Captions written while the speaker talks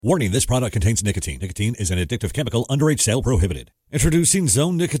Warning, this product contains nicotine. Nicotine is an addictive chemical, underage sale prohibited. Introducing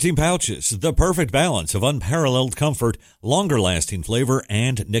Zone Nicotine Pouches, the perfect balance of unparalleled comfort, longer-lasting flavor,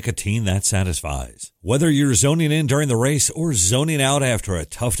 and nicotine that satisfies. Whether you're zoning in during the race or zoning out after a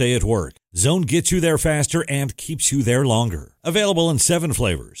tough day at work, Zone gets you there faster and keeps you there longer. Available in 7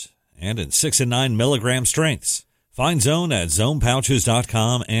 flavors and in 6 and 9 milligram strengths. Find Zone at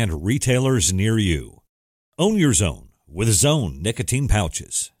zonepouches.com and retailers near you. Own your Zone with Zone Nicotine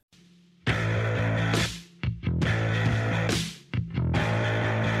Pouches.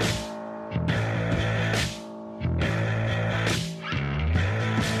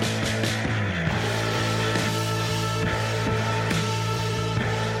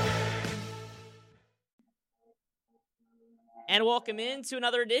 And welcome into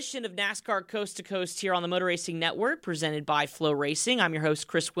another edition of NASCAR Coast to Coast here on the Motor Racing Network, presented by Flow Racing. I'm your host,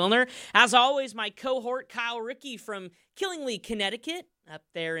 Chris Wilner. As always, my cohort, Kyle Rickey from Killingly, Connecticut, up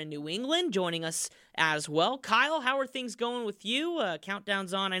there in New England, joining us as well. Kyle, how are things going with you?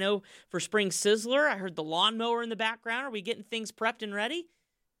 Countdown's on, I know, for Spring Sizzler. I heard the lawnmower in the background. Are we getting things prepped and ready?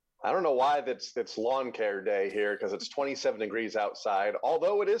 I don't know why that's lawn care day here, because it's 27 degrees outside,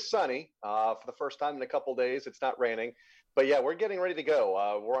 although it is sunny for the first time in a couple days. It's not raining. But yeah, we're getting ready to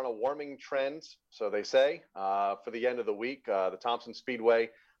go. We're on a warming trend, so they say, for the end of the week. The Thompson Speedway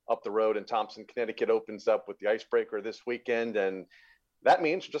up the road in Thompson, Connecticut opens up with the icebreaker this weekend. And that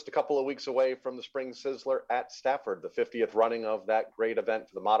means just a couple of weeks away from the Spring Sizzler at Stafford, the 50th running of that great event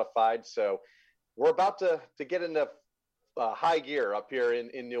for the modified. So we're about to get into high gear up here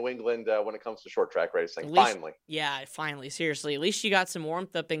in New England when it comes to short track racing. Finally. Yeah, finally. Seriously. At least you got some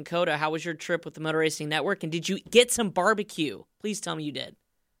warmth up in Coda. How was your trip with the Motor Racing Network? And did you get some barbecue? Please tell me you did.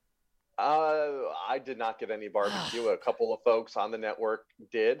 I did not get any barbecue. A couple of folks on the network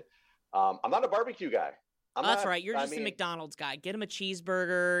did. I'm not a barbecue guy. That's right. You're just a McDonald's guy. Get him a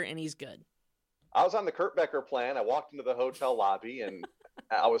cheeseburger, and he's good. I was on the Kurt Becker plan. I walked into the hotel lobby, and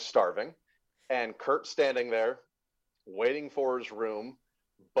I was starving. And Kurt's standing there, waiting for his room,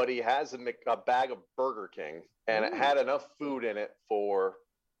 but he has a bag of Burger King, and it had enough food in it for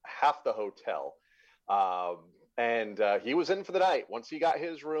half the hotel. And he was in for the night. Once he got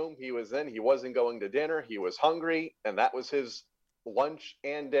his room, he was in. He wasn't going to dinner. He was hungry, and that was his lunch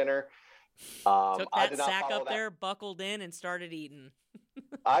and dinner. Took that sack up there, buckled in, and started eating.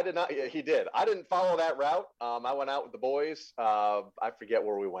 I did not. Yeah, he did. I didn't follow that route. I went out with the boys. I forget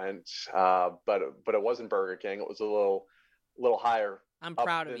where we went, but it wasn't Burger King. It was a little higher. I'm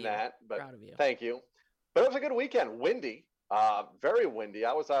proud of you. Proud of you. Thank you. But it was a good weekend. Windy, very windy.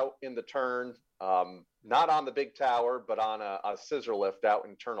 I was out in the turn, not on the big tower, but on a scissor lift out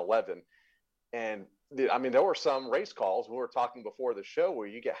in turn 11. And I mean, there were some race calls. We were talking before the show where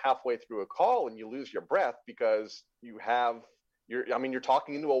you get halfway through a call and you lose your breath because you're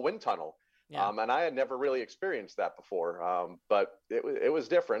talking into a wind tunnel. Yeah. And I had never really experienced that before. But it was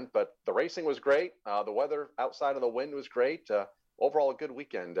different. But the racing was great. The weather outside of the wind was great. Overall, a good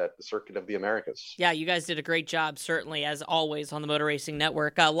weekend at the Circuit of the Americas. Yeah, you guys did a great job, certainly, as always, on the Motor Racing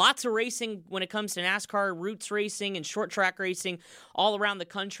Network. Lots of racing when it comes to NASCAR, roots racing, and short track racing all around the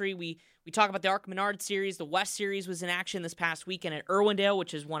country. We talk about the Arc Menard Series. The West Series was in action this past weekend at Irwindale,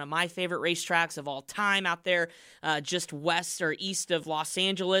 which is one of my favorite racetracks of all time out there, just west or east of Los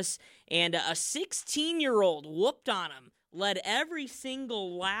Angeles. And a 16-year-old whooped on him, led every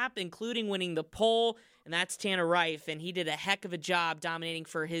single lap, including winning the pole, and that's Tanner Reif, and he did a heck of a job dominating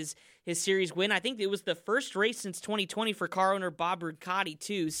for his series win. I think it was the first race since 2020 for car owner Bob Riccati,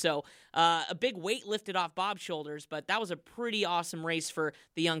 too, so a big weight lifted off Bob's shoulders, but that was a pretty awesome race for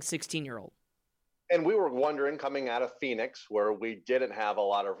the young 16-year-old. And we were wondering, coming out of Phoenix, where we didn't have a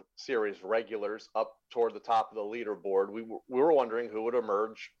lot of series regulars up toward the top of the leaderboard, we were wondering who would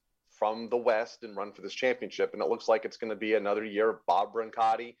emerge from the West and run for this championship, and it looks like it's going to be another year of Bob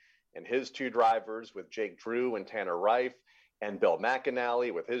Riccati and his two drivers with Jake Drew and Tanner Reif, and Bill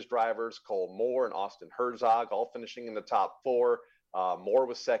McAnally with his drivers, Cole Moore and Austin Herzog, all finishing in the top 4. Moore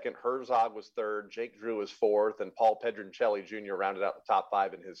was second, Herzog was third, Jake Drew was fourth, and Paul Pedroncelli Jr. rounded out the top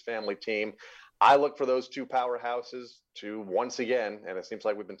 5 in his family team. I look for those two powerhouses to once again, and it seems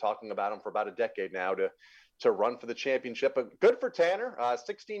like we've been talking about them for about a decade now, to run for the championship. But good for Tanner,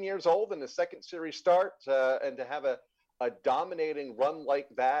 16 years old in his second series start, and to have a dominating run like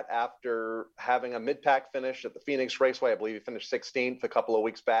that after having a mid-pack finish at the Phoenix Raceway. I believe he finished 16th a couple of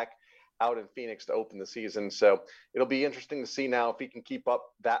weeks back out in Phoenix to open the season. So it'll be interesting to see now if he can keep up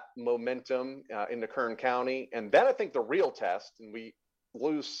that momentum into Kern County. And then I think the real test, and we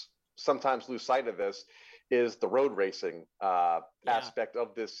sometimes lose sight of this, is the road racing aspect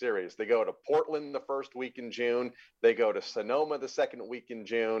of this series. They go to Portland the first week in June. They go to Sonoma the second week in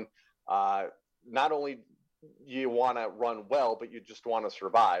June. Not only you want to run well, but you just want to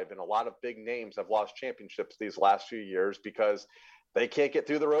survive. And a lot of big names have lost championships these last few years because they can't get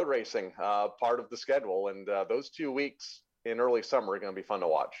through the road racing part of the schedule. And those 2 weeks in early summer are going to be fun to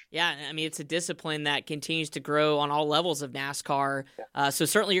watch. Yeah, I mean, it's a discipline that continues to grow on all levels of NASCAR. So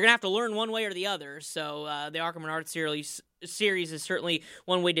certainly you're going to have to learn one way or the other. So the ARCA Menard series is certainly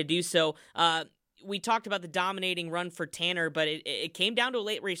one way to do so. We talked about the dominating run for Tanner, but it came down to a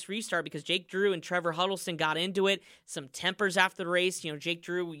late race restart because Jake Drew and Trevor Huddleston got into it. Some tempers after the race. You know, Jake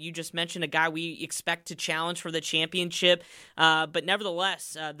Drew, you just mentioned a guy we expect to challenge for the championship. But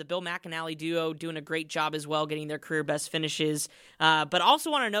nevertheless, the Bill McAnally duo doing a great job as well, getting their career best finishes. But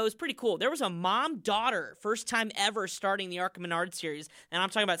also want to know, it's pretty cool. There was a mom-daughter, first time ever starting the ARCA Menard series. And I'm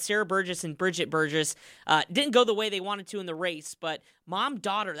talking about Sarah Burgess and Bridget Burgess. Didn't go the way they wanted to in the race, but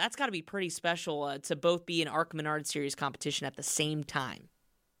mom-daughter, that's got to be pretty special to both be in ARCA Menard series competition at the same time.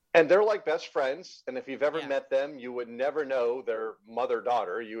 And they're like best friends. And if you've ever met them, you would never know they're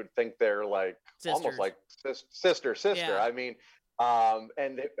mother-daughter. You would think they're like Sisters. Almost like sister. Yeah. I mean,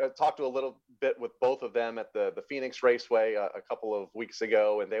 and talked to a little bit with both of them at the Phoenix Raceway a couple of weeks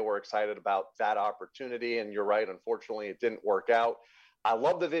ago, and they were excited about that opportunity. And you're right, unfortunately, it didn't work out. I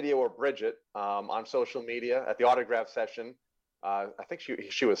love the video of Bridget on social media at the autograph session. I think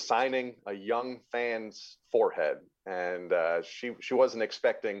she was signing a young fan's forehead, and she wasn't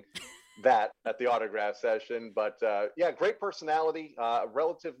expecting that at the autograph session. But yeah, great personality.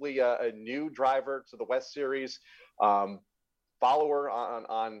 Relatively a new driver to the West Series. Follow her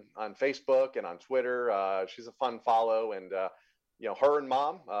on Facebook and on Twitter. She's a fun follow, and you know, her and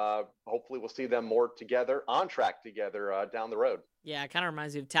Mom. Hopefully, we'll see them more together, on track together down the road. Yeah, it kind of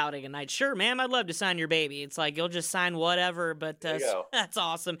reminds me of Talladega Nights. Sure, ma'am, I'd love to sign your baby. It's like, you'll just sign whatever, but that's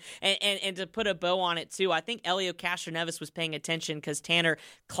awesome. And to put a bow on it, too, I think Elio Castroneves was paying attention because Tanner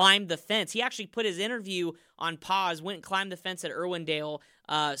climbed the fence. He actually put his interview on pause, went and climbed the fence at Irwindale.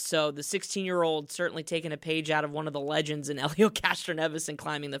 So the 16-year-old certainly taking a page out of one of the legends in Elio Castroneves and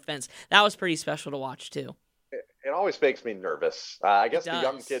climbing the fence. That was pretty special to watch, too. It always makes me nervous. I guess the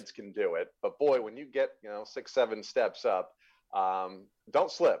young kids can do it, but boy, when you get 6, 7 steps up, don't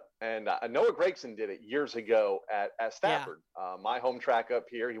slip. And Noah Gragson did it years ago at Stafford, my home track up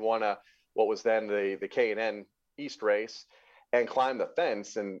here. He won what was then the K&N East race, and climbed the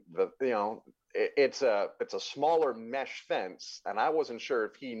fence. And it's a smaller mesh fence, and I wasn't sure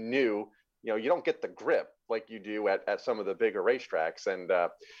if he knew. You don't get the grip like you do at some of the bigger racetracks, and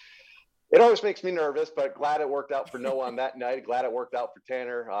it always makes me nervous, but glad it worked out for Noah on that night. Glad it worked out for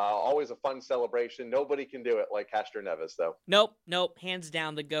Tanner. Always a fun celebration. Nobody can do it like Castroneves, though. Nope. Hands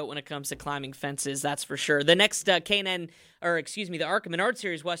down the GOAT when it comes to climbing fences, that's for sure. The next the ARCA Menard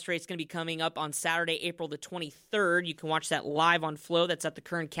Series West race is going to be coming up on Saturday, April the 23rd. You can watch that live on Flow. That's at the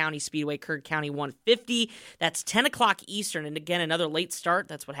Kern County Speedway, Kern County 150. That's 10 o'clock Eastern. And again, another late start.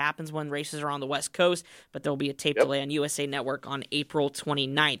 That's what happens when races are on the West Coast, but there'll be a tape delay on USA Network on April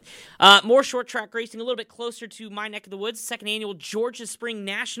 29th. More short track racing, a little bit closer to my neck of the woods. Second annual Georgia Spring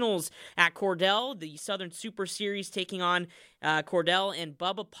Nationals at Cordell. The Southern Super Series taking on Cordell and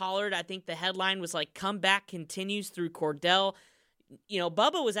Bubba Pollard. I think the headline was like, comeback continues through Cordell.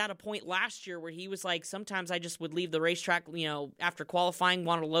 Bubba was at a point last year where he was like, sometimes I just would leave the racetrack, after qualifying,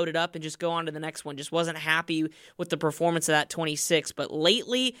 want to load it up and just go on to the next one. Just wasn't happy with the performance of that 26. But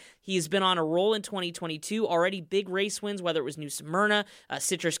lately, he's been on a roll in 2022. Already big race wins, whether it was New Smyrna,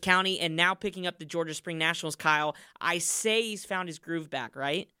 Citrus County, and now picking up the Georgia Spring Nationals, Kyle. I say he's found his groove back,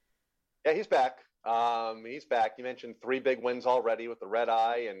 right? Yeah, he's back. He's back. You mentioned 3 big wins already with the Red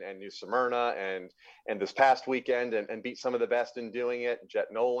Eye and New Smyrna and this past weekend and beat some of the best in doing it. Jet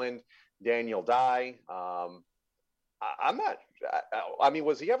Noland, Daniel Dye. Was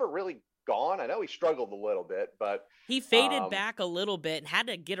he ever really gone? I know he struggled a little bit, but he faded back a little bit and had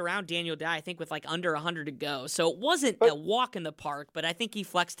to get around Daniel Dye, I think, with like under 100 to go. So it wasn't a walk in the park, but I think he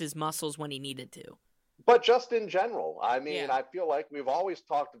flexed his muscles when he needed to. But just in general, I feel like we've always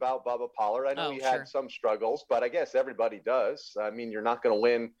talked about Bubba Pollard. I know he had some struggles, but I guess everybody does. I mean, you're not going to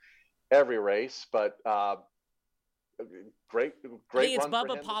win every race, but great I think run it's for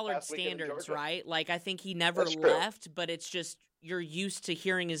Bubba him Pollard standards, right? Like, I think he never That's left, but it's just you're used to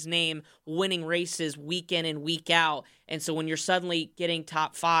hearing his name winning races week in and week out. And so when you're suddenly getting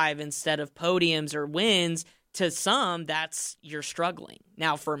top 5 instead of podiums or wins, to some, that's you're struggling.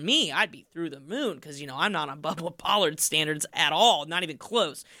 Now, for me, I'd be through the moon because, I'm not on Bubba Pollard standards at all, not even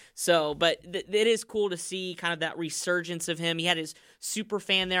close. So, but it is cool to see kind of that resurgence of him. He had his super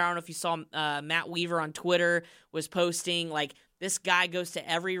fan there. I don't know if you saw Matt Weaver on Twitter was posting, like, this guy goes to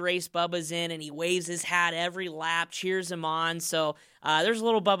every race Bubba's in, and he waves his hat every lap, cheers him on. So there's a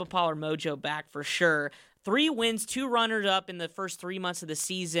little Bubba Pollard mojo back for sure. 3 wins, 2 runners-up in the first 3 months of the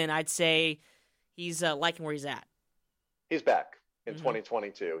season. I'd say he's liking where he's at. He's back in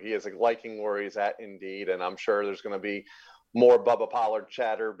 2022. He is liking where he's at indeed, and I'm sure there's going to be more Bubba Pollard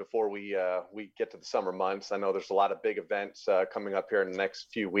chatter before we get to the summer months. I know there's a lot of big events coming up here in the next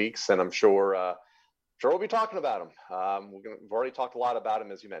few weeks, and I'm sure we'll be talking about him. We've already talked a lot about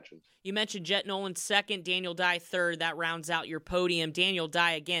him, as you mentioned. You mentioned Jet Nolan second, Daniel Dye third. That rounds out your podium. Daniel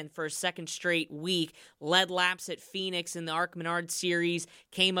Dye, again, for a second straight week, led laps at Phoenix in the Arc Menard Series,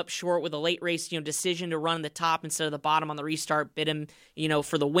 came up short with a late race decision to run the top instead of the bottom on the restart, bid him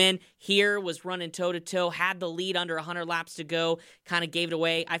for the win. Here was running toe-to-toe, had the lead under 100 laps to go, kind of gave it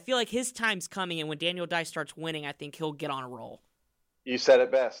away. I feel like his time's coming, and when Daniel Dye starts winning, I think he'll get on a roll. You said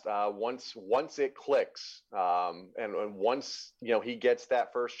it best. Once it clicks, and once he gets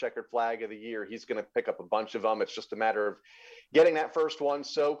that first checkered flag of the year, he's going to pick up a bunch of them. It's just a matter of getting that first one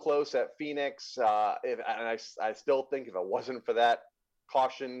so close at Phoenix. I still think if it wasn't for that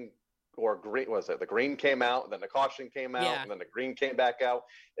caution or green, the green came out, then the caution came out, and then the green came back out.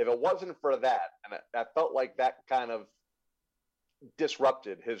 If it wasn't for that, and I felt like that kind of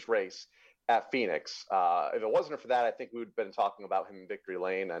disrupted his race at Phoenix. If it wasn't for that, I think we would have been talking about him in victory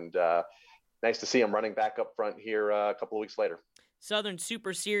lane, and nice to see him running back up front here a couple of weeks later. Southern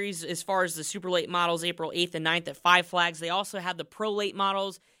Super Series, as far as the super late models, April 8th and 9th at Five Flags. They also had the pro late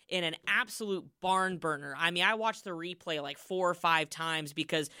models in an absolute barn burner. I mean, I watched the replay like 4 or 5 times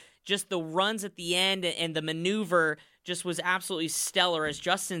because just the runs at the end and the maneuver just was absolutely stellar as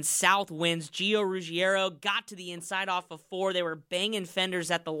Justin South wins. Gio Ruggiero got to the inside off of 4. They were banging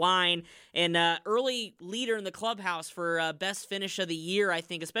fenders at the line. And early leader in the clubhouse for best finish of the year, I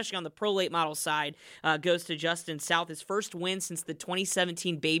think, especially on the pro late model side, goes to Justin South. His first win since the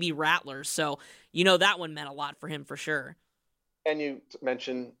 2017 Baby Rattlers. So, that one meant a lot for him for sure. And you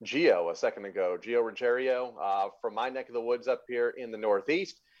mentioned Gio a second ago. Gio Ruggiero from my neck of the woods up here in the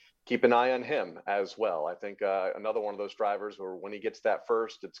Northeast. Keep an eye on him as well. I think another one of those drivers where when he gets that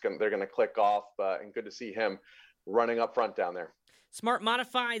first, they're going to click off, and good to see him running up front down there. Smart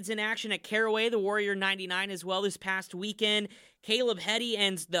Modifieds in action at Caraway, the Warrior 99 as well this past weekend. Caleb Heddy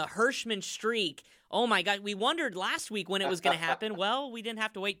ends the Hirschman streak. Oh my God, we wondered last week when it was going to happen. Well, we didn't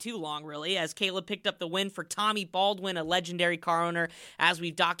have to wait too long, really, as Caleb picked up the win for Tommy Baldwin, a legendary car owner, as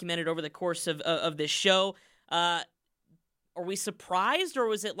we've documented over the course of this show. Are we surprised, or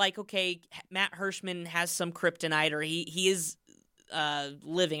was it like, okay, Matt Hirschman has some kryptonite, or he is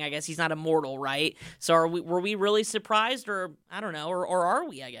living, I guess. He's not immortal, right? So were we really surprised, or I don't know, or are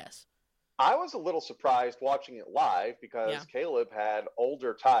we, I guess? I was a little surprised watching it live because Caleb had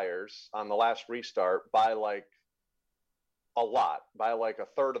older tires on the last restart by like a lot, by like a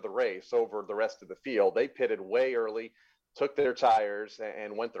third of the race over the rest of the field. They pitted way early, took their tires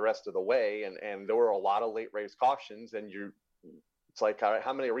and went the rest of the way. And there were a lot of late race cautions, and it's like, all right,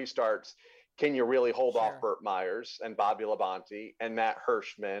 how many restarts can you really hold off Burt Myers and Bobby Labonte and Matt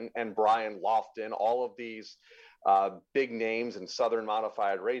Hirschman and Brian Lofton, all of these big names in Southern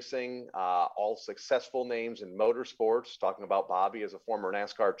Modified Racing, all successful names in motorsports, talking about Bobby as a former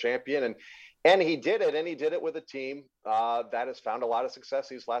NASCAR champion. And he did it, and he did it with a team that has found a lot of success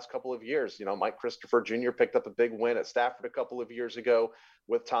these last couple of years. Mike Christopher Jr. picked up a big win at Stafford a couple of years ago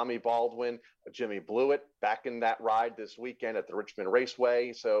with Tommy Baldwin. Jimmy Blewett back in that ride this weekend at the Richmond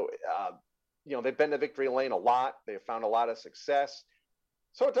Raceway. So, they've been to victory lane a lot. They've found a lot of success.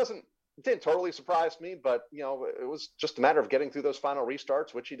 So it didn't totally surprise me, but, it was just a matter of getting through those final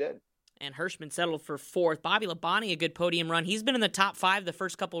restarts, which he did. And Hirschman settled for 4th. Bobby Labonte, a good podium run. He's been in the top 5 the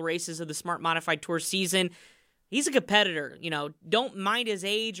first couple of races of the Smart Modified Tour season. He's a competitor. Don't mind his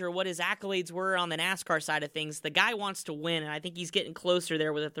age or what his accolades were on the NASCAR side of things. The guy wants to win, and I think he's getting closer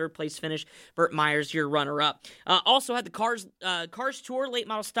there with a 3rd-place finish. Burt Myers, your runner-up. Also had the Cars Tour, late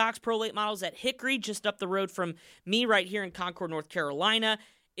model stocks, pro late models at Hickory, just up the road from me right here in Concord, North Carolina.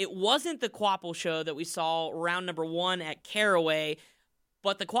 It wasn't the Quapple show that we saw round number 1 at Caraway,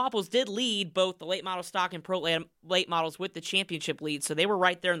 but the Quapples did lead both the late model stock and pro late models with the championship lead, so they were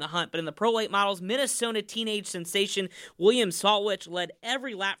right there in the hunt. But in the pro late models, Minnesota teenage sensation William Saltwich led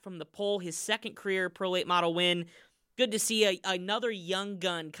every lap from the pole, his 2nd career pro late model win. Good to see another young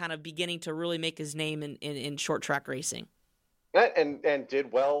gun kind of beginning to really make his name in short track racing. And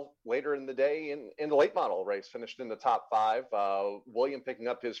did well later in the day in the late model race, finished in the top five. William picking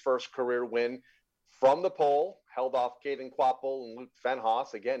up his first career win from the pole, held off Caden Quapple and Luke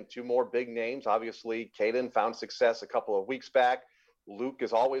Fenhaus. Again, two more big names. Obviously, Caden found success a couple of weeks back. Luke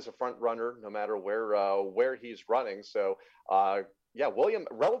is always a front runner, no matter where he's running. So, William,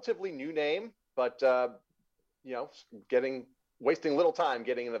 relatively new name, but wasting little time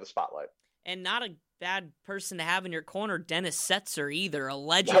getting into the spotlight. And not a bad person to have in your corner, Dennis Setzer, either. A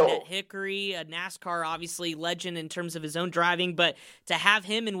legend at Hickory, a NASCAR, obviously, legend in terms of his own driving. But to have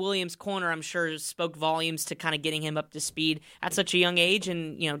him in Williams' corner, I'm sure spoke volumes to kind of getting him up to speed at such a young age.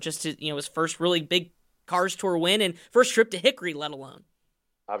 And, his first really big Cars Tour win and first trip to Hickory, let alone.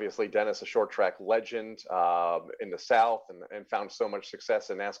 Obviously, Dennis, a short track legend in the South and found so much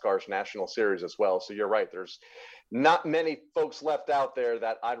success in NASCAR's National Series as well. So you're right. There's not many folks left out there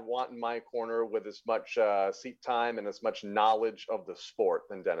that I'd want in my corner with as much seat time and as much knowledge of the sport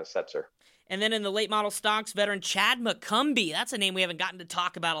than Dennis Setzer. And then in the late model stocks, veteran Chad McCumbee. That's a name we haven't gotten to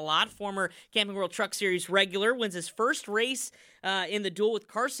talk about a lot. Former Camping World Truck Series regular, wins his first race in the duel with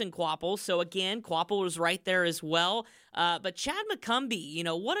Carson Quapple. So again, Quapple was right there as well. But Chad McCumbee,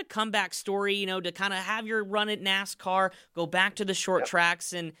 what a comeback story, to kind of have your run at NASCAR, go back to the short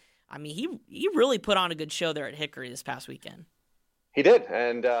tracks. And, I mean, he really put on a good show there at Hickory this past weekend. He did,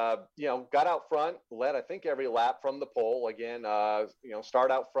 and got out front, led I think every lap from the pole. Again,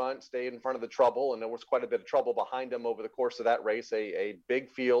 start out front, stayed in front of the trouble, and there was quite a bit of trouble behind him over the course of that race. A big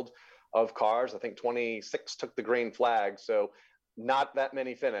field of cars. I think 26 took the green flag, so not that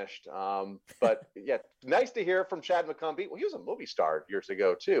many finished. But yeah, nice to hear from Chad McCumbee. Well, he was a movie star years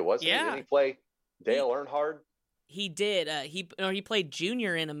ago too, wasn't he? Didn't he play Dale Earnhardt? He did. He played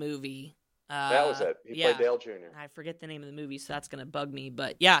Junior in a movie. That was it. He played Dale Jr. I forget the name of the movie, so that's going to bug me.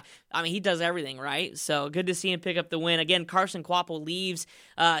 But, yeah, I mean, he does everything, right? So good to see him pick up the win. Again, Carson Quapple leaves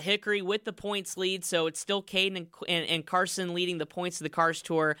Hickory with the points lead, so it's still Caden and Carson leading the points of the Cars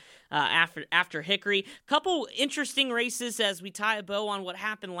Tour after Hickory. Couple interesting races as we tie a bow on what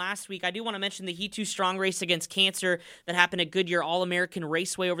happened last week. I do want to mention the He2 Strong race against cancer that happened at Goodyear All-American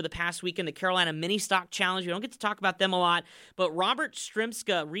Raceway over the past weekend, the Carolina Mini Stock Challenge. We don't get to talk about them a lot, but Robert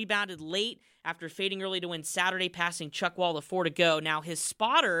Strimska rebounded late after fading early to win Saturday, passing Chuck Wall to 4 to go. Now, his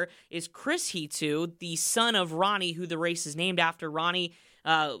spotter is Chris He2, the son of Ronnie, who the race is named after. Ronnie,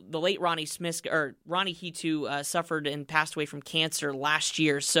 the late Ronnie He2 suffered and passed away from cancer last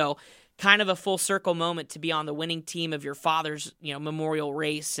year. So kind of a full circle moment to be on the winning team of your father's, memorial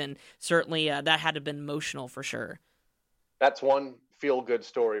race. And certainly that had to have been emotional for sure. That's one feel-good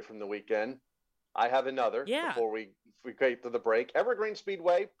story from the weekend. I have another before we get to the break. Evergreen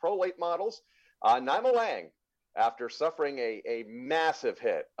Speedway, Pro Late Models, Naima Lang, after suffering a massive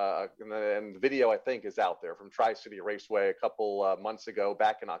hit, and the video I think is out there from Tri-City Raceway a couple months ago,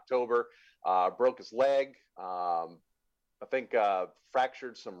 back in October, broke his leg, I think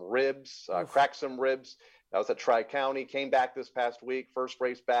fractured some ribs, cracked some ribs. That was at Tri-County, came back this past week, first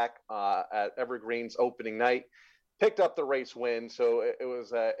race back at Evergreen's opening night, picked up the race win, so it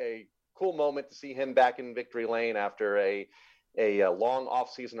was a cool moment to see him back in victory lane after a long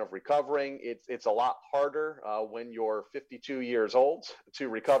off season of recovering. It's a lot harder when you're 52 years old to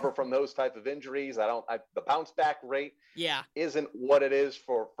recover from those type of injuries. The bounce back rate isn't what it is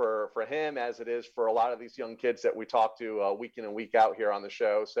for him as it is for a lot of these young kids that we talk to week in and week out here on the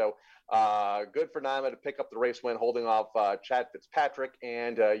show. So good for Naima to pick up the race win, holding off Chad Fitzpatrick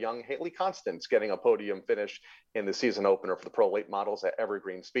and young Haley Constance getting a podium finish in the season opener for the Pro Late Models at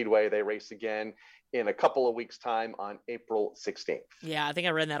Evergreen Speedway. They race again in a couple of weeks' time on April 16th. Yeah, I think I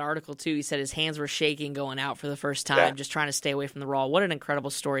read in that article, too. He said his hands were shaking going out for the first time, just trying to stay away from the raw. What an incredible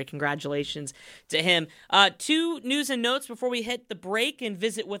story. Congratulations to him. Two news and notes before we hit the break and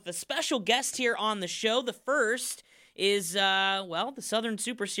visit with a special guest here on the show. The first is, the Southern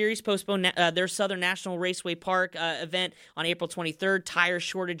Super Series postponed their Southern National Raceway Park event on April 23rd. Tire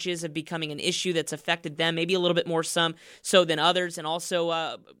shortages are becoming an issue that's affected them, maybe a little bit more so than others, and also,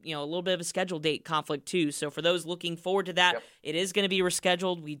 a little bit of a schedule date conflict, too. So for those looking forward to that, it is going to be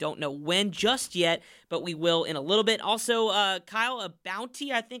rescheduled. We don't know when just yet, but we will in a little bit. Also, Kyle, a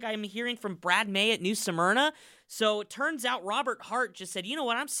bounty, I think I'm hearing from Brad May at New Smyrna. So it turns out Robert Hart just said, you know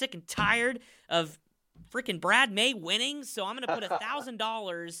what, I'm sick and tired of freaking Brad May winning, so I'm going to put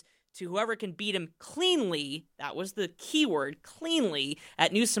 $1,000 to whoever can beat him cleanly. That was the key word, cleanly,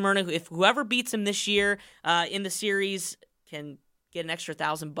 at New Smyrna. If whoever beats him this year in the series can get an extra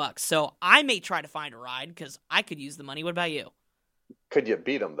 $1,000. So I may try to find a ride because I could use the money. What about you? Could you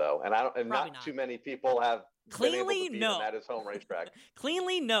beat him though? And not too many people have been able Cleanly, to beat no. him at his home racetrack.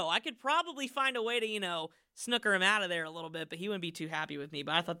 Cleanly, no. I could probably find a way to, snooker him out of there a little bit, but he wouldn't be too happy with me.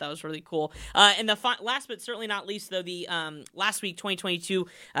 But I thought that was really cool. And the last but certainly not least, though, the last week, 2022,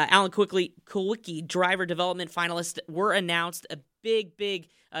 Alan Kulwicki driver development finalists were announced. A big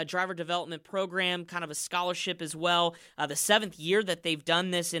driver development program, kind of a scholarship as well. The 7th year that they've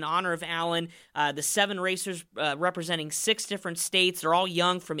done this in honor of Alan. The 7 racers representing 6 different states. They're all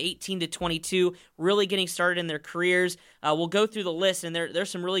young from 18 to 22, really getting started in their careers. We'll go through the list, and there's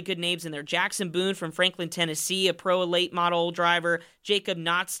some really good names in there. Jackson Boone from Franklin, Tennessee, a pro late model driver. Jacob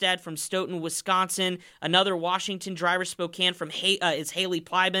Notstad from Stoughton, Wisconsin. Another Washington driver, Spokane, is Haley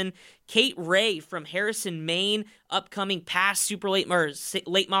Plyben. Kate Ray from Harrison, Maine, upcoming past late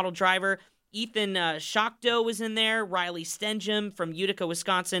model driver. Ethan Shockdoe was in there. Riley Stenjum from Utica,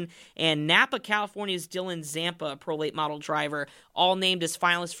 Wisconsin. And Napa, California's Dylan Zampa, pro late model driver, all named as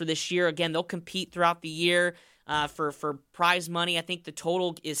finalists for this year. Again, they'll compete throughout the year for prize money. I think the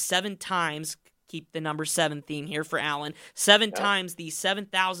total is 7 times. Keep the number 7 theme here for Alan. 7 times the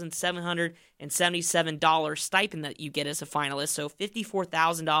 $7,777 stipend that you get as a finalist. So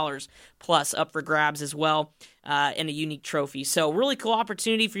 $54,000 plus up for grabs as well, and a unique trophy. So really cool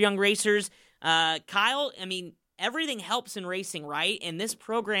opportunity for young racers. Kyle, I mean, everything helps in racing, right? And this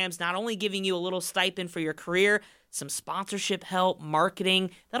program's not only giving you a little stipend for your career, some sponsorship help,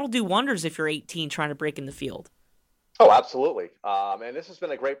 marketing. That'll do wonders if you're 18 trying to break in the field. Oh, absolutely. And this has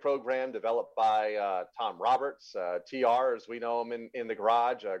been a great program developed by Tom Roberts, TR, as we know him in the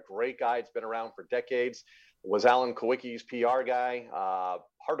garage. A great guy. It's been around for decades. Was Alan Kulwicki's PR guy.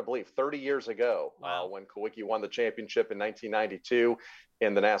 Hard to believe, 30 years ago. Wow. When Kulwicki won the championship in 1992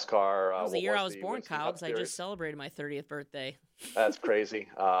 in the NASCAR. That was the year I was born, Kyle, because I just celebrated my 30th birthday. That's crazy,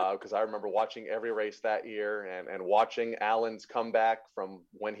 because I remember watching every race that year and watching Alan's comeback from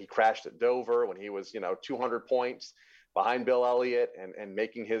when he crashed at Dover, when he was 200 points behind Bill Elliott, and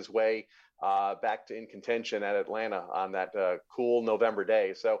making his way back to in contention at Atlanta on that cool November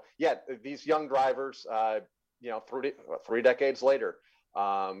day. So yeah, these young drivers, 3 decades later,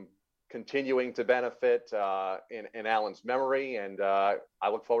 continuing to benefit in Alan's memory. And I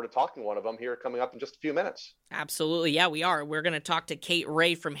look forward to talking to one of them here coming up in just a few minutes. Absolutely. Yeah, we are. We're going to talk to Kate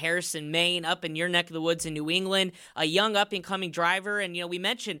Ray from Harrison, Maine, up in your neck of the woods in New England, a young up-and-coming driver. And, we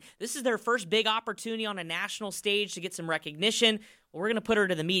mentioned this is their first big opportunity on a national stage to get some recognition. Well, we're going to put her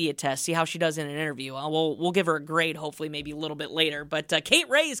to the media test, see how she does in an interview. We'll give her a grade, hopefully, maybe a little bit later. But Kate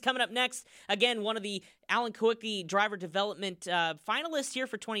Ray is coming up next. Again, one of the Alan Kulwicki driver development finalists here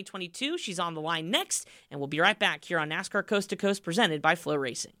for 2022. She's on the line next, and we'll be right back here on NASCAR Coast to Coast, presented by Flow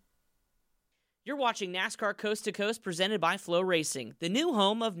Racing. You're watching NASCAR Coast to Coast, presented by Flow Racing, the new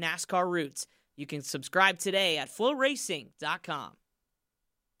home of NASCAR roots. You can subscribe today at flowracing.com.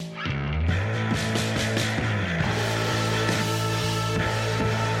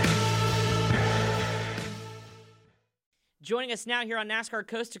 Joining us now here on NASCAR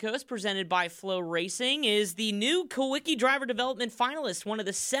Coast to Coast, presented by Flow Racing, is the new Kulwicki driver development finalist, one of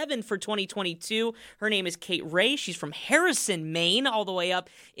the 7 for 2022. Her name is Kate Ray. She's from Harrison, Maine, all the way up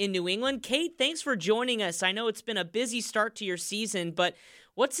in New England. Kate, thanks for joining us. I know it's been a busy start to your season, but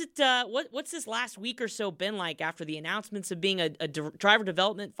what's this last week or so been like after the announcements of being a driver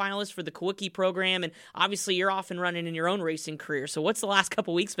development finalist for the Kulwicki program? And obviously you're off and running in your own racing career. So what's the last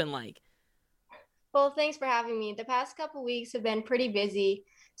couple weeks been like? Well, thanks for having me. The past couple weeks have been pretty busy,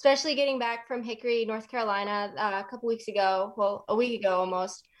 especially getting back from Hickory, North Carolina, a couple weeks ago, well, a week ago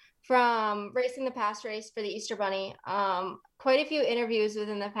almost, from racing the past race for the Easter Bunny. Quite a few interviews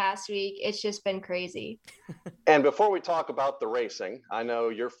within the past week. It's just been crazy. And before we talk about the racing, I know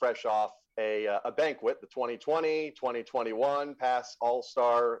you're fresh off a banquet, the 2020-2021 Pass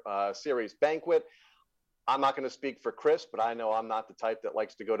All-Star Series banquet. I'm not going to speak for Chris, but I know I'm not the type that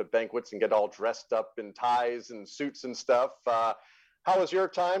likes to go to banquets and get all dressed up in ties and suits and stuff. How was your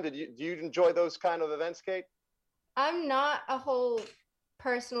time? Do you enjoy those kind of events, Kate? I'm not a whole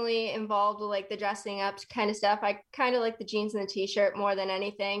personally involved with like the dressing up kind of stuff. I kind of like the jeans and the t-shirt more than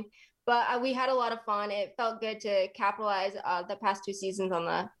anything. But we had a lot of fun. It felt good to capitalize the past 2 seasons on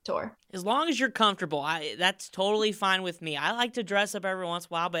the tour. As long as you're comfortable, that's totally fine with me. I like to dress up every once in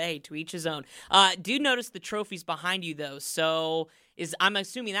a while, but hey, to each his own. Do notice the trophies behind you, though. So I'm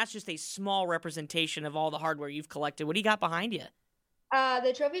assuming that's just a small representation of all the hardware you've collected. What do you got behind you?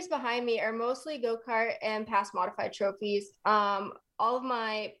 The trophies behind me are mostly go-kart and past modified trophies. All of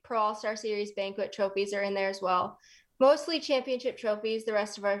my Pro All-Star Series banquet trophies are in there as well. Mostly championship trophies. The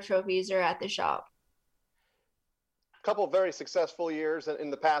rest of our trophies are at the shop. A couple of very successful years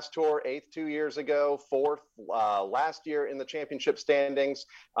in the past tour, 8th 2 years ago, 4th last year in the championship standings.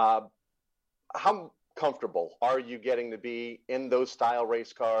 How comfortable are you getting to be in those style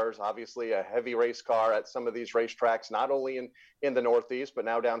race cars? Obviously, a heavy race car at some of these racetracks, not only in the Northeast, but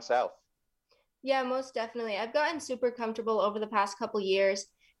now down south. Yeah, most definitely. I've gotten super comfortable over the past couple years.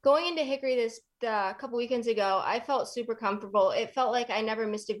 Going into Hickory this couple weekends ago, I felt super comfortable. It felt like I never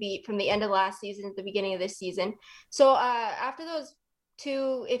missed a beat from the end of last season to the beginning of this season. So after those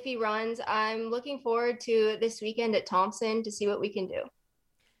two iffy runs, I'm looking forward to this weekend at Thompson to see what we can do.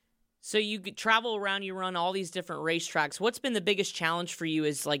 So you travel around, you run all these different racetracks. What's been the biggest challenge for you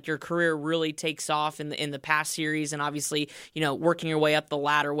as like your career really takes off in the past series, and obviously, working your way up the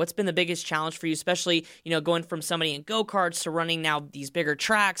ladder? What's been the biggest challenge for you, especially, going from somebody in go-karts to running now these bigger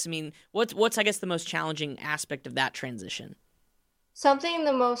tracks? I mean, what's I guess the most challenging aspect of that transition? Something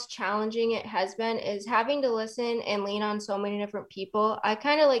the most challenging it has been is having to listen and lean on so many different people. I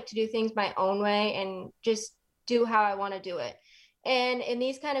kind of like to do things my own way and just do how I want to do it. And in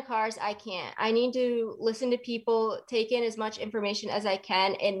these kind of cars, I can't. I need to listen to people, take in as much information as I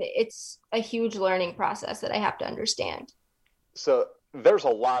can. And it's a huge learning process that I have to understand. So there's a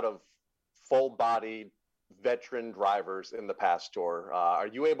lot of full-bodied veteran drivers in the past tour. Are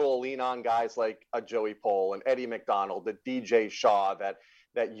you able to lean on guys like a Joey Pole and Eddie McDonald, the DJ Shaw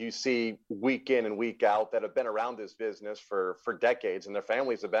that you see week in and week out that have been around this business for decades, and their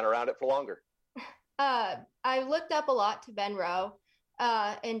families have been around it for longer? I looked up a lot to Ben Rowe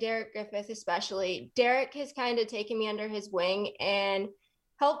and Derek Griffith, especially. Derek has kind of taken me under his wing and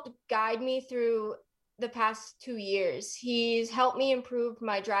helped guide me through the past 2 years. He's helped me improve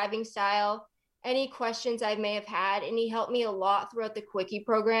my driving style, any questions I may have had, and he helped me a lot throughout the Quickie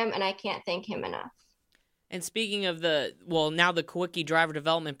program, and I can't thank him enough. And speaking of now the Quickie Driver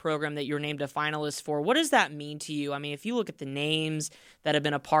Development Program that you're named a finalist for, what does that mean to you? I mean, if you look at the names that have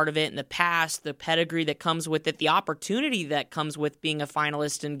been a part of it in the past, the pedigree that comes with it, the opportunity that comes with being a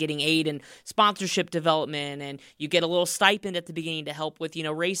finalist and getting aid and sponsorship development, and you get a little stipend at the beginning to help with,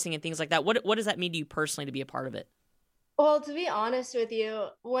 racing and things like that. What does that mean to you personally to be a part of it? Well, to be honest with you,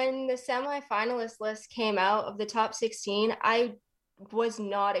 when the semifinalist list came out of the top 16, I was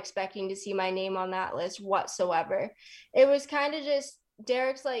not expecting to see my name on that list whatsoever. It was kind of just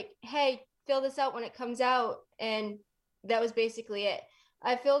Derek's like, hey, fill this out when it comes out. And that was basically it.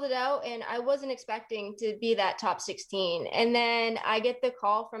 I filled it out and I wasn't expecting to be that top 16. And then I get the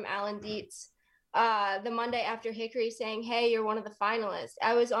call from Alan Dietz the Monday after Hickory saying, hey, you're one of the finalists.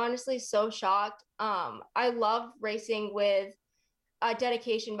 I was honestly so shocked. I love racing with a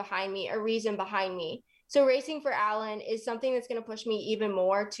dedication behind me, a reason behind me. So racing for Alan is something that's going to push me even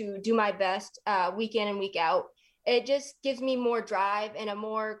more to do my best week in and week out. It just gives me more drive and a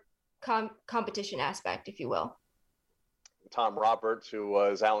more competition aspect, if you will. Tom Roberts, who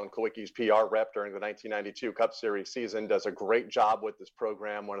was Alan Kowicki's PR rep during the 1992 Cup Series season, does a great job with this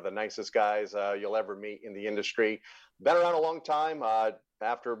program. One of the nicest guys you'll ever meet in the industry. Been around a long time.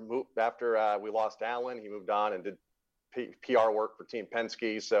 After we lost Alan, he moved on and did PR work for Team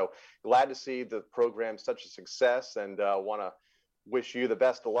Penske. So glad to see the program such a success, and want to wish you the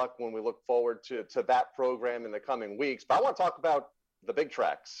best of luck when we look forward to that program in the coming weeks. But I want to talk about the big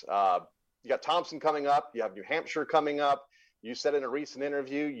tracks. You got Thompson coming up. You have New Hampshire coming up. You said in a recent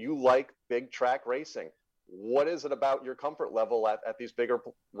interview you like big track racing. What is it about your comfort level at these bigger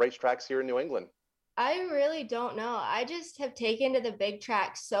racetracks here in New England? I really don't know. I just have taken to the big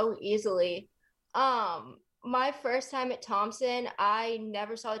tracks so easily. My first time at Thompson, I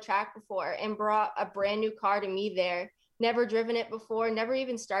never saw the track before and brought a brand new car to me there. Never driven it before, never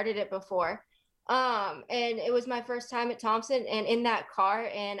even started it before. And it was my first time at Thompson and in that car,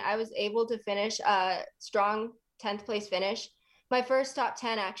 and I was able to finish a strong 10th place finish. My first top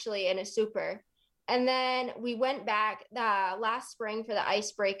 10 actually in a super. And then we went back last spring for the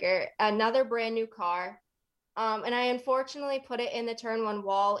icebreaker, another brand new car. And I unfortunately put it in the turn one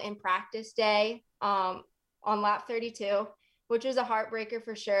wall in practice day. On lap 32, which was a heartbreaker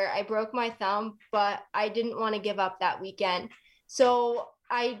for sure. I broke my thumb, but I didn't want to give up that weekend. So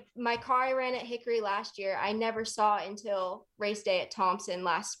my car I ran at Hickory last year, I never saw until race day at Thompson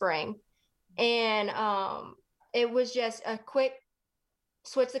last spring. And it was just a quick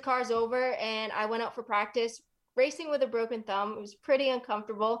switch the cars over, and I went out for practice racing with a broken thumb. It was pretty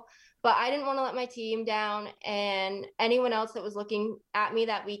uncomfortable, but I didn't want to let my team down and anyone else that was looking at me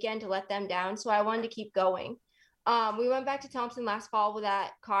that weekend to let them down. So I wanted to keep going. We went back to Thompson last fall with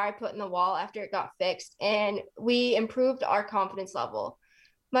that car I put in the wall after it got fixed, and we improved our confidence level.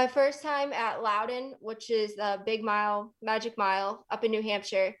 My first time at Loudon, which is the big mile, Magic Mile up in New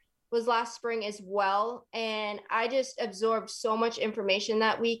Hampshire, was last spring as well. And I just absorbed so much information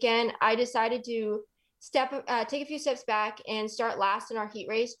that weekend. I decided to take a few steps back and start last in our heat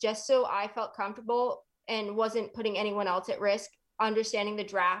race just so I felt comfortable and wasn't putting anyone else at risk, understanding the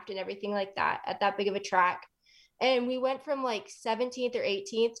draft and everything like that at that big of a track. And we went from like 17th or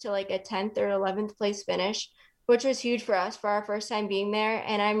 18th to like a 10th or 11th place finish, which was huge for us for our first time being there.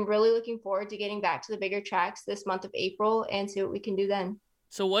 And I'm really looking forward to getting back to the bigger tracks this month of April and see what we can do then.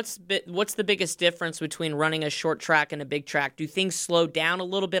 So what's the biggest difference between running a short track and a big track? Do things slow down a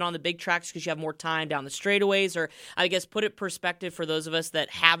little bit on the big tracks because you have more time down the straightaways? Or I guess put it in perspective for those of us that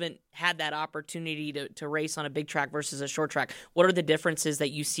haven't had that opportunity to race on a big track versus a short track. What are the differences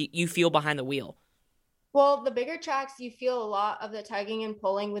that you feel behind the wheel? Well, the bigger tracks, you feel a lot of the tugging and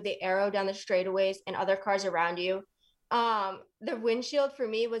pulling with the arrow down the straightaways and other cars around you. The windshield for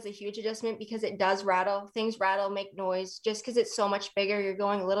me was a huge adjustment because it does rattle. Things rattle, make noise. Just because it's so much bigger, you're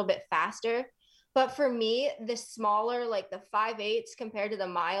going a little bit faster. But for me, the smaller, like the 5/8 compared to the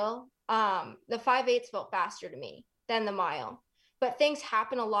mile, the 5/8 felt faster to me than the mile. But things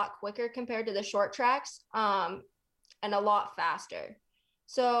happen a lot quicker compared to the short tracks, and a lot faster.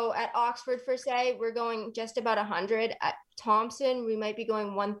 So at Oxford, for say, we're going just about 100. At Thompson, we might be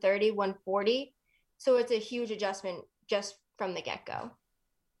going 130, 140. So it's a huge adjustment just from the get-go.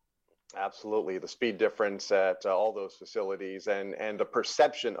 Absolutely. The speed difference at all those facilities and the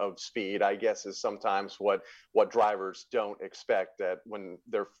perception of speed, I guess, is sometimes what drivers don't expect that when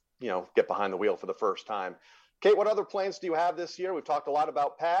they're, get behind the wheel for the first time. Kate, what other plans do you have this year? We've talked a lot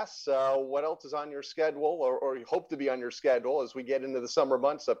about pass. What else is on your schedule or you hope to be on your schedule as we get into the summer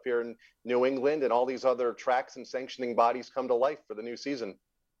months up here in New England and all these other tracks and sanctioning bodies come to life for the new season?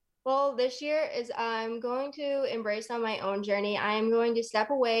 Well, this year is I'm going to embrace on my own journey. I am going to step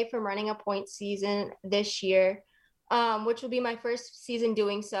away from running a point season this year, which will be my first season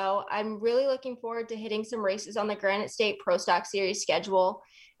doing so. I'm really looking forward to hitting some races on the Granite State Pro Stock Series schedule,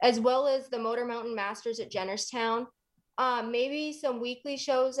 as well as the Motor Mountain Masters at Jennerstown. Maybe some weekly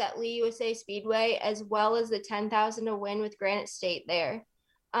shows at Lee USA Speedway, as well as the 10,000 to win with Granite State there.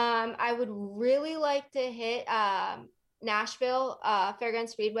 I would really like to hit Nashville Fairground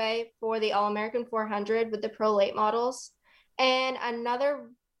Speedway for the All-American 400 with the Pro Late models. And another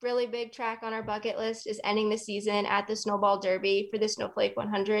really big track on our bucket list is ending the season at the Snowball Derby for the Snowflake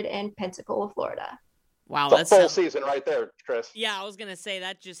 100 in Pensacola, Florida. Wow, that's full season right there, Chris. Yeah, I was gonna say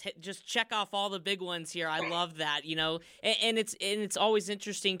that just check off all the big ones here. I love that, and it's always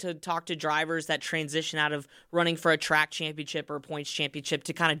interesting to talk to drivers that transition out of running for a track championship or a points championship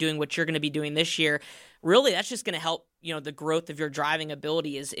to kind of doing what you're going to be doing this year. Really, that's just going to help the growth of your driving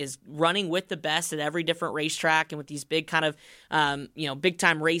ability is running with the best at every different racetrack and with these big kind of big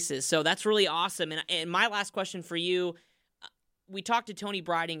time races. So that's really awesome. And my last question for you. We talked to Tony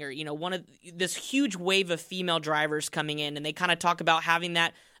Breidinger, one of this huge wave of female drivers coming in, and they kind of talk about having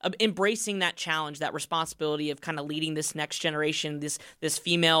that, embracing that challenge, that responsibility of kind of leading this next generation, this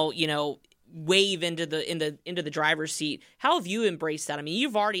female, wave into the driver's seat. How have you embraced that? I mean,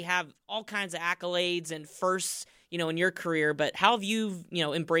 you've already have all kinds of accolades and firsts, in your career, but how have you,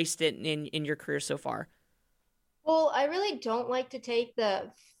 embraced it in your career so far? Well, I really don't like to take the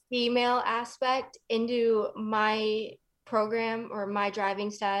female aspect into my program or my driving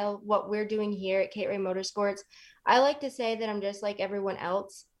style, what we're doing here at Kate Ray Motorsports. I like to say that I'm just like everyone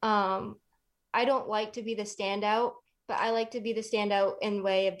else. I don't like to be the standout, but I like to be the standout in the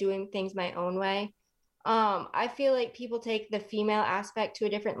way of doing things my own way. I feel like people take the female aspect to a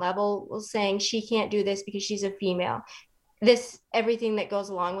different level, saying she can't do this because she's a female. Everything that goes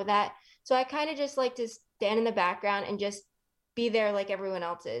along with that. So I kind of just like to stand in the background and just be there like everyone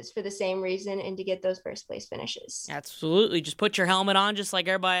else is for the same reason and to get those first place finishes. Absolutely. Just put your helmet on just like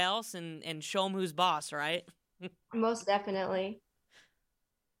everybody else and show them who's boss, right? Most definitely.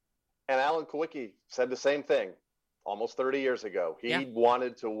 And Alan Kowicki said the same thing almost 30 years ago. He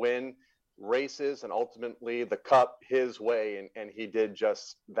wanted to win races and ultimately the Cup his way, and he did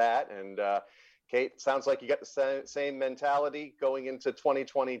just that. And Kate, sounds like you got the same mentality going into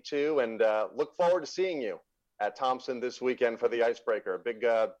 2022, and look forward to seeing you at Thompson this weekend for the Icebreaker.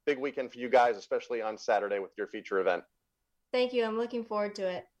 Big weekend for you guys, especially on Saturday with your feature event. Thank you. I'm looking forward to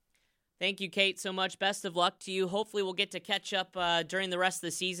it. Thank you, Kate, so much. Best of luck to you. Hopefully we'll get to catch up during the rest of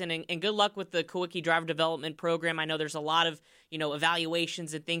the season, and good luck with the Kowicki Driver Development Program. I know there's a lot of,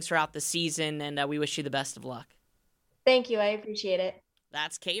 evaluations and things throughout the season, and we wish you the best of luck. Thank you. I appreciate it.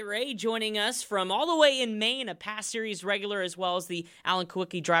 That's Kate Ray joining us from all the way in Maine, a past series regular, as well as the Alan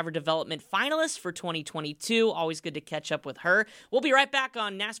Kowicki Driver Development finalist for 2022. Always good to catch up with her. We'll be right back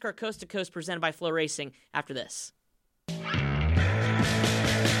on NASCAR Coast to Coast presented by Flow Racing after this.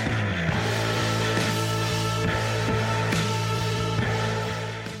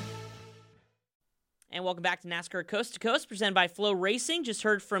 And And welcome back to NASCAR Coast to Coast, presented by Flow Racing. Just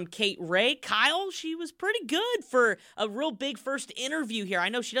heard from Kate Ray. Kyle, she was pretty good for a real big first interview here. I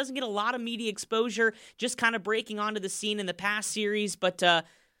know she doesn't get a lot of media exposure, just kind of breaking onto the scene in the past series, but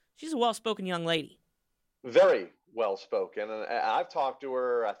she's a well-spoken young lady. Very well-spoken. And I've talked to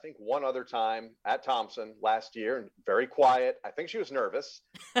her, I think, one other time at Thompson last year, and very quiet. I think she was nervous.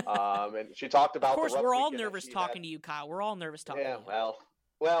 And she talked about Of course, the rough we're all weekend nervous talking to you, Kyle. We're all nervous talking to you.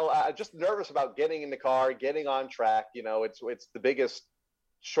 Well, just nervous about getting in the car, getting on track. You know, it's the biggest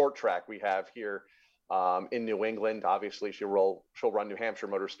short track we have here in New England. Obviously, she'll run New Hampshire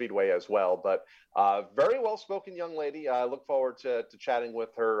Motor Speedway as well. But very well-spoken young lady. I look forward to chatting with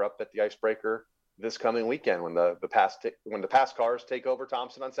her up at the Icebreaker this coming weekend when the past cars take over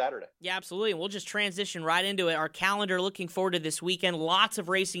Thompson on Saturday. Yeah, absolutely. And we'll just transition right into it. Our calendar looking forward to this weekend. Lots of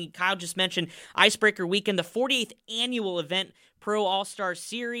racing. Kyle just mentioned Icebreaker Weekend, the 48th annual event. Pro All-Star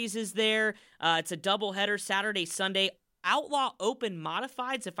Series is there. It's a doubleheader, Saturday, Sunday. Outlaw Open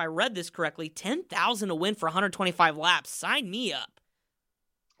Modifieds, if I read this correctly, $10,000 to win for 125 laps. Sign me up.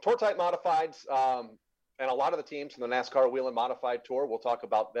 Tour type modifieds, and a lot of the teams in the NASCAR Wheel and Modified Tour, we'll talk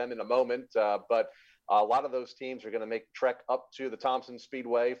about them in a moment, but a lot of those teams are going to make the trek up to the Thompson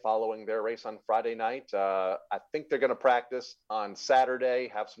Speedway following their race on Friday night. I think they're going to practice on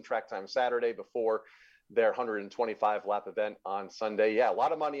Saturday, have some track time Saturday before their 125 lap event on Sunday. Yeah, a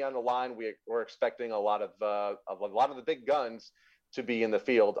lot of money on the line. We're expecting a lot of the big guns to be in the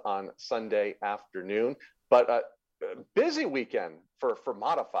field on Sunday afternoon. But busy weekend for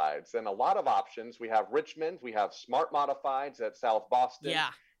modifieds and a lot of options. We have Richmond, we have Smart Modifieds at South Boston,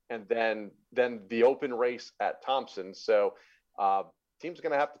 and then the open race at Thompson. So teams are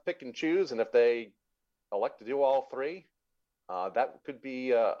going to have to pick and choose, and if they elect to do all three, that could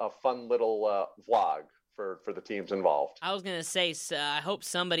be a fun little vlog for the teams involved. I was going to say, I hope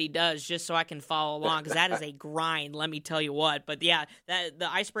somebody does just so I can follow along, because that is a grind, let me tell you what. But yeah, the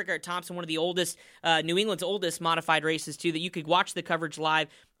Icebreaker at Thompson, one of the oldest, New England's oldest modified races too, that you could watch the coverage live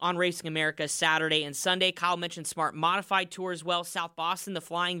on Racing America Saturday and Sunday. Kyle mentioned Smart Modified Tour as well. South Boston, the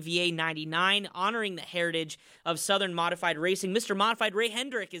Flying VA 99, honoring the heritage of Southern Modified Racing. Mr. Modified Ray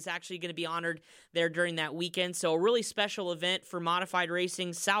Hendrick is actually going to be honored there during that weekend. So a really special event for Modified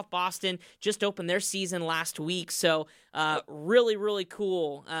Racing. South Boston just opened their season last week. So really, really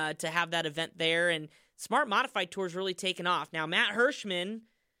cool to have that event there. And Smart Modified Tour is really taken off. Now, Matt Hirschman,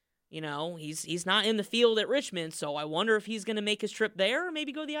 you know, he's not in the field at Richmond, so I wonder if he's going to make his trip there or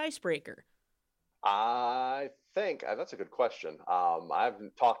maybe go the Icebreaker. I think that's a good question. I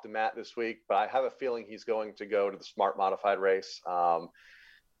haven't talked to Matt this week, but I have a feeling he's going to go to the Smart Modified race. Try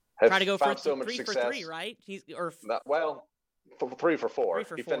to go for three for three, right? 3 for 4.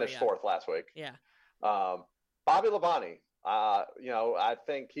 He finished fourth last week. Yeah. Bobby Labonte, I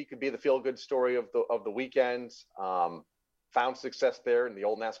think he could be the feel-good story of the weekend. Found success there in the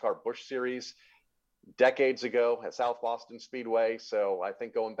old NASCAR Busch Series decades ago at South Boston Speedway. So I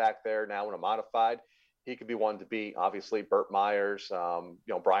think going back there now in a modified, he could be one to beat. Obviously, Burt Myers,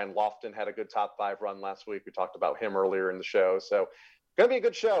 Brian Lofton had a good top 5 run last week. We talked about him earlier in the show. So going to be a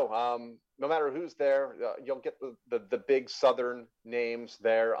good show. No matter who's there, you'll get the big Southern names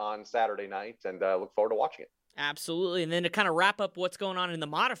there on Saturday night, and look forward to watching it. Absolutely. And then to kind of wrap up what's going on in the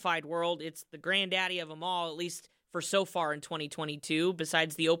modified world, it's the granddaddy of them all, at least for so far in 2022,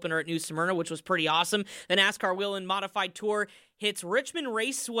 besides the opener at New Smyrna, which was pretty awesome. The NASCAR Wheel and Modified Tour hits Richmond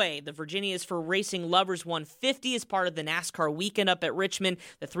Raceway. The Virginia is for Racing Lovers 150 is part of the NASCAR weekend up at Richmond.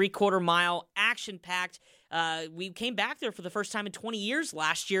 The 3/4 mile, action-packed. We came back there for the first time in 20 years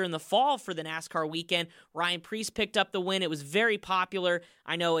last year in the fall for the NASCAR weekend. Ryan Preece picked up the win. It was very popular.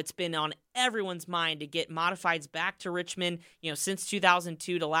 I know it's been on everyone's mind to get modifieds back to Richmond, since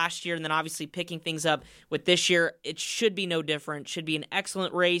 2002 to last year, and then obviously picking things up with this year. It should be no different. Should be an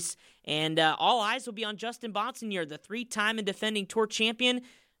excellent race, and all eyes will be on Justin Bonsignor, the 3-time and defending Tour champion.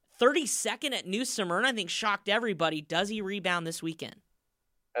 32nd at New Smyrna, I think shocked everybody. Does he rebound this weekend?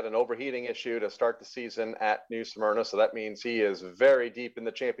 Had an overheating issue to start the season at New Smyrna, so that means he is very deep in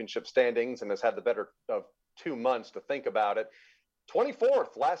the championship standings and has had the better of 2 months to think about it.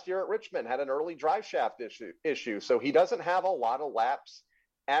 24th last year at Richmond, had an early drive shaft issue, so he doesn't have a lot of laps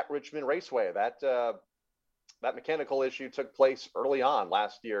at Richmond Raceway. That mechanical issue took place early on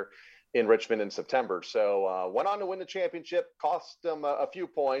last year in Richmond in September. So went on to win the championship, cost him a few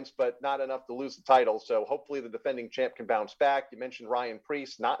points, but not enough to lose the title. So hopefully the defending champ can bounce back. You mentioned Ryan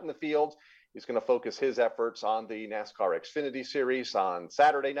Preece, not in the field. He's going to focus his efforts on the NASCAR Xfinity Series on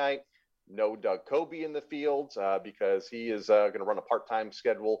Saturday night. No Doug Coby in the field because he is going to run a part-time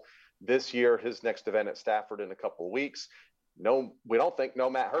schedule this year. His next event at Stafford in a couple of weeks. we don't think no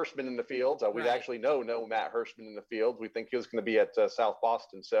Matt Hirschman in the field. We Right. actually know no Matt Hirschman in the field. We think he was going to be at South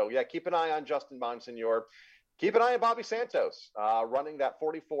Boston. So, yeah, keep an eye on Justin Bonsignor. Keep an eye on Bobby Santos running that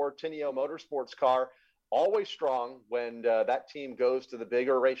 44 Tenio Motorsports car. Always strong when that team goes to the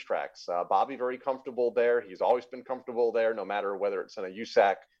bigger racetracks. Bobby very comfortable there. He's always been comfortable there, no matter whether it's in a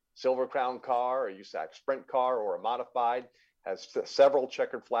USAC Silver Crown car, a USAC Sprint car, or a modified. Has several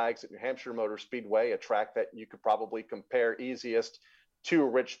checkered flags at New Hampshire Motor Speedway, a track that you could probably compare easiest to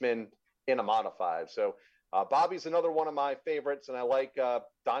Richmond in a modified. So Bobby's another one of my favorites, and I like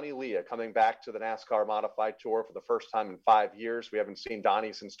Donnie Leah coming back to the NASCAR Modified Tour for the first time in 5 years. We haven't seen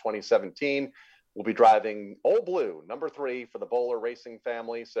Donnie since 2017. We'll be driving Old Blue, number 3 for the Bowler Racing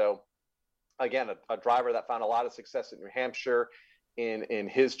family. So, again, a driver that found a lot of success at New Hampshire in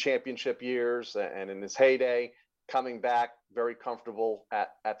his championship years and in his heyday, coming back very comfortable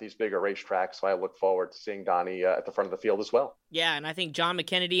at these bigger racetracks. So I look forward to seeing Donnie at the front of the field as well. Yeah, and I think John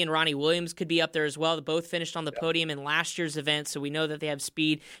McKennedy and Ronnie Williams could be up there as well. They both finished on the podium in last year's event, so we know that they have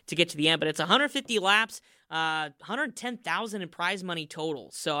speed to get to the end. But it's 150 laps, 110,000 in prize money total.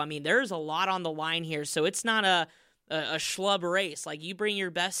 So, I mean, there's a lot on the line here. So it's not a schlub race. Like, you bring your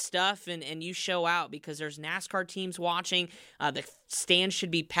best stuff and you show out, because there's NASCAR teams watching. The stands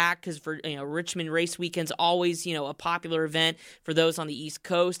should be packed, because for Richmond race weekend's always a popular event for those on the East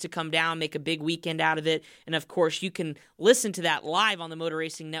Coast to come down, make a big weekend out of it. And of course, you can listen to that live on the Motor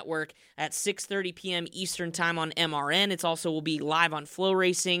Racing Network at 6:30 p.m. Eastern time on MRN. It's also will be live on Flow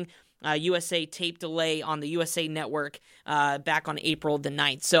Racing. USA tape delay on the USA Network back on April the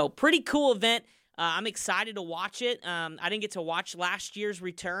 9th. So pretty cool event. I'm excited to watch it. I didn't get to watch last year's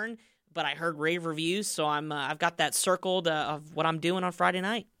return, but I heard rave reviews, so I've got that circled of what I'm doing on Friday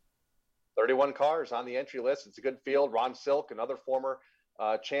night. 31 cars on the entry list. It's a good field. Ron Silk, another former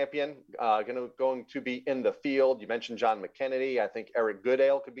champion, going to be in the field. You mentioned John McKennedy. I think Eric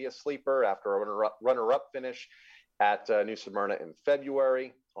Goodale could be a sleeper after a runner-up finish at New Smyrna in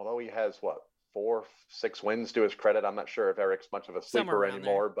February. Although he has, 4-6 wins to his credit. I'm not sure if Eric's much of a sleeper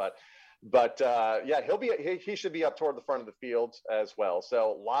anymore, but yeah, he should be up toward the front of the field as well.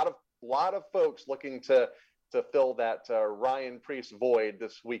 So a lot of folks looking to fill that Ryan Preece void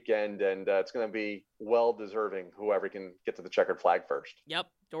this weekend, and it's going to be well deserving whoever can get to the checkered flag first. Yep,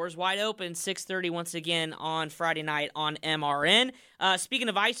 doors wide open. 6:30 once again on Friday night on MRN. Speaking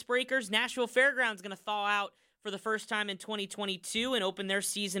of icebreakers, Nashville Fairgrounds going to thaw out for the first time in 2022 and open their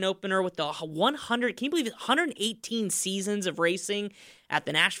season opener with the 100, can you believe it, 118 seasons of racing at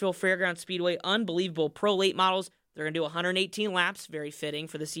the Nashville Fairgrounds Speedway. Unbelievable. Pro late models, they're going to do 118 laps, very fitting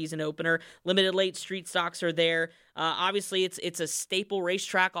for the season opener. Limited late street stocks are there. Obviously, it's a staple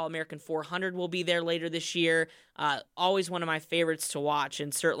racetrack. All-American 400 will be there later this year. Always one of my favorites to watch,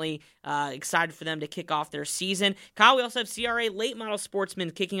 and certainly excited for them to kick off their season. Kyle, we also have CRA Late Model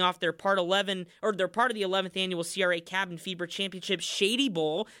Sportsmen kicking off their part of the 11th annual CRA Cabin Fever Championship Shady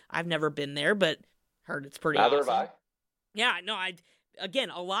Bowl. I've never been there, but heard it's pretty awesome. Neither have I. Yeah, no,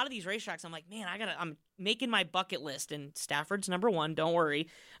 again, a lot of these racetracks, I'm like, man, I'm making my bucket list, and Stafford's number 1, don't worry.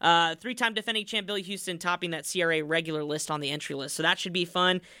 3-time defending champ Billy Houston topping that CRA regular list on the entry list, so that should be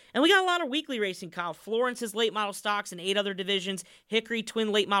fun. And we got a lot of weekly racing, Kyle. Florence's late model stocks and 8 other divisions. Hickory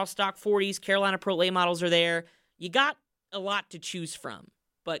twin late model stock 40s. Carolina Pro late models are there. You got a lot to choose from,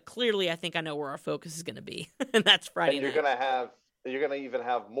 but clearly I think I know where our focus is going to be, and that's Friday night. You're going to even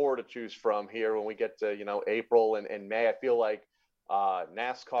have more to choose from here when we get to, April and May. I feel like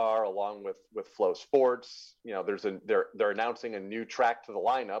NASCAR, along with Flow Sports, they're announcing a new track to the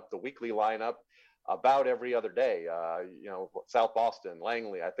lineup, the weekly lineup, about every other day. South Boston,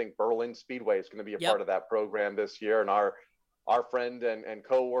 Langley. I think Berlin Speedway is going to be a part of that program this year, and our friend and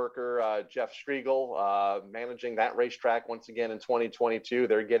co-worker Jeff Striegel managing that racetrack once again in 2022.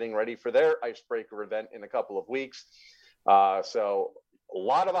 They're getting ready for their icebreaker event in a couple of weeks. So a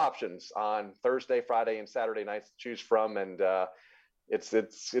lot of options on Thursday, Friday, and Saturday nights to choose from, and it's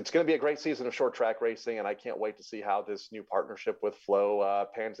going to be a great season of short track racing, and I can't wait to see how this new partnership with Flow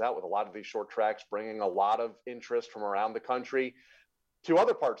pans out, with a lot of these short tracks bringing a lot of interest from around the country to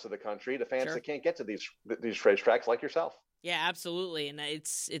other parts of the country, to fans that can't get to these racetracks like yourself. Yeah, absolutely. And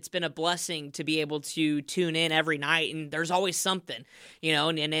it's been a blessing to be able to tune in every night, and there's always something,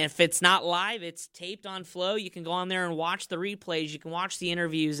 and if it's not live, it's taped on Flow. You can go on there and watch the replays. You can watch the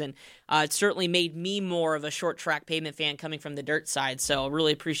interviews, and it certainly made me more of a short track pavement fan coming from the dirt side. So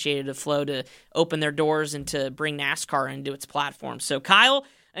really appreciated of Flow to open their doors and to bring NASCAR into its platform. So Kyle,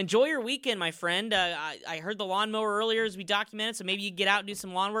 enjoy your weekend, my friend. I heard the lawnmower earlier as we documented, so maybe you get out and do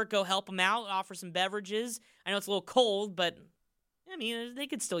some lawn work, go help them out, offer some beverages. I know it's a little cold, but I mean, they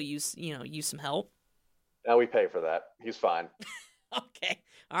could still use some help. Now we pay for that. He's fine. Okay.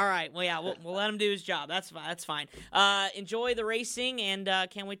 All right. Well, yeah, we'll let him do his job. That's fine. That's fine. Enjoy the racing, and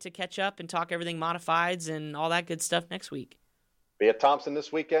can't wait to catch up and talk everything modifieds and all that good stuff next week. Be at Thompson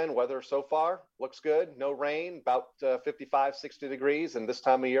this weekend. Weather so far looks good. No rain, about 55, 60 degrees, and this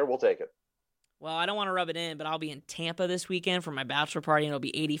time of year, we'll take it. Well, I don't want to rub it in, but I'll be in Tampa this weekend for my bachelor party, and it'll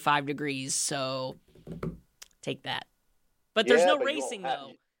be 85 degrees, so take that. But there's no racing,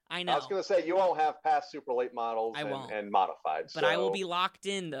 though. I know. I was going to say, you won't have past super late models and modified. But I will be locked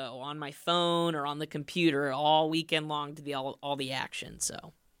in, though, on my phone or on the computer all weekend long to all the action.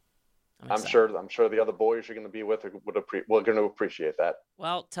 So I'm sure the other boys you're going to be with are going to appreciate that.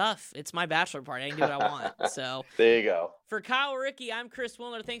 Well, tough. It's my bachelor party. I can do what I want. So there you go. For Kyle Rickey, I'm Chris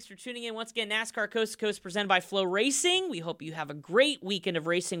Wilner. Thanks for tuning in. Once again, NASCAR Coast to Coast presented by Flow Racing. We hope you have a great weekend of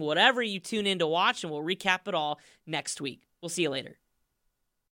racing, whatever you tune in to watch, and we'll recap it all next week. We'll see you later.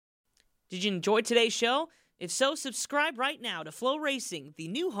 Did you enjoy today's show? If so, subscribe right now to Flow Racing, the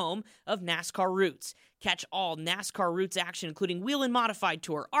new home of NASCAR Roots. Catch all NASCAR Roots action, including Wheel and Modified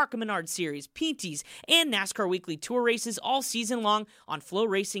Tour, ARCA Menard Series, PTs, and NASCAR Weekly Tour races all season long on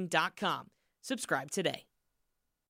FlowRacing.com. Subscribe today.